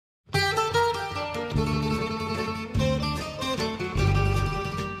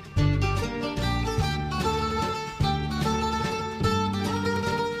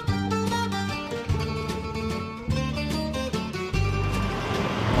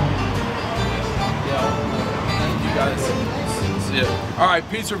see it. All right,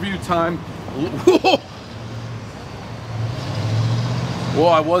 pizza review time. Whoa,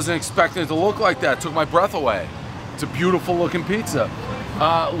 I wasn't expecting it to look like that. Took my breath away. It's a beautiful looking pizza.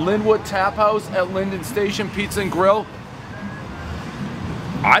 Linwood Tap House at Linden Station Pizza and Grill.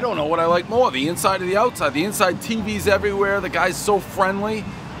 I don't know what I like more, the inside or the outside. The inside, TVs everywhere. The guy's so friendly.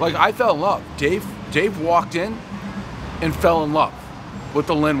 Like, I fell in love. Dave walked in and fell in love with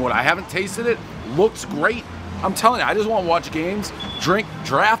the Linwood. I haven't tasted it. Looks great. I'm telling you, I just want to watch games, drink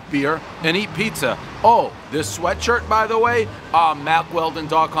draft beer, and eat pizza. Oh, this sweatshirt, by the way,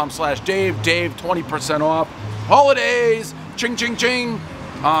 MackWeldon.com/Dave. Dave, 20% off. Holidays, ching, ching, ching.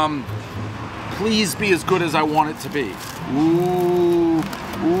 Please be as good as I want it to be. Ooh,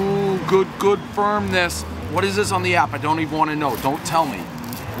 good firmness. What is this on the app? I don't even want to know. Don't tell me.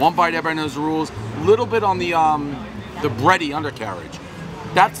 One bite, everybody knows the rules. Little bit on the bready undercarriage.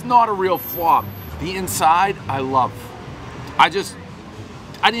 That's not a real flop. The inside, I love. I didn't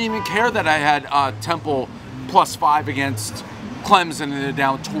even care that I had Temple +5 against Clemson and they're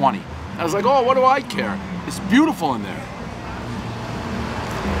down 20. I was like, oh, what do I care? It's beautiful in there.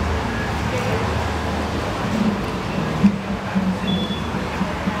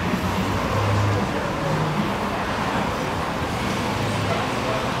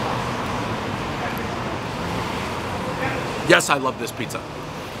 Yes, I love this pizza.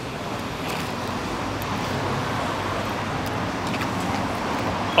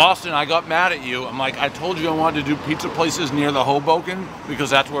 Austin, I got mad at you. I'm like, I told you I wanted to do pizza places near the Hoboken because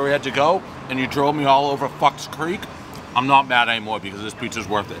that's where we had to go, and you drove me all over Fucks Creek. I'm not mad anymore because this pizza's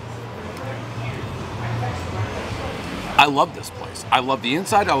worth it. I love this place. I love the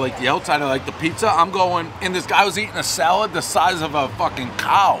inside, I like the outside, I like the pizza. I'm going, and this guy was eating a salad the size of a fucking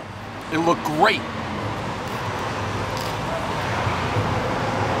cow. It looked great.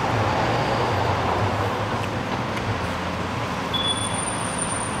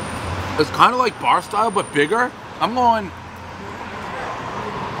 It's kind of like bar style, but bigger. I'm going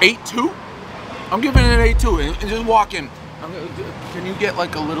 8.2. I'm giving it an 8.2. And just walk in. Can you get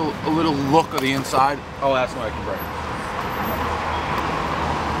like a little look of the inside? Oh, that's what I can bring.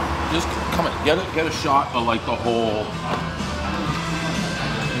 Just come in, get a shot of like the whole.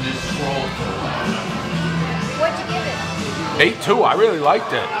 And just scroll through. What'd you give it? 8.2. I really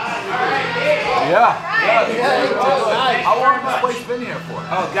liked it. Yeah. How long has this place been here for?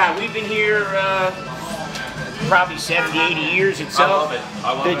 Oh God, we've been here probably 70, 80 years itself.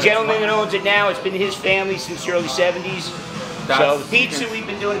 I love it. The gentleman that owns it now, it's been his family since the early 70s. So the pizza we've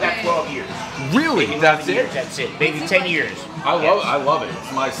been doing about 12 years. Really? Maybe That's 11 it? years, that's it. Maybe 10 years. I love it.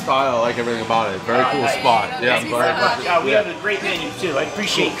 It's my style. I like everything about it. Very cool Nice. spot. Yeah, I'm glad. We have a great menu too. I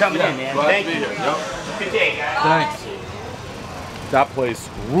appreciate you coming in, man. Glad Thank to be you. here. Yep. Good day, guys. Thanks. That place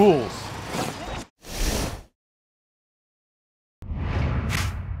rules.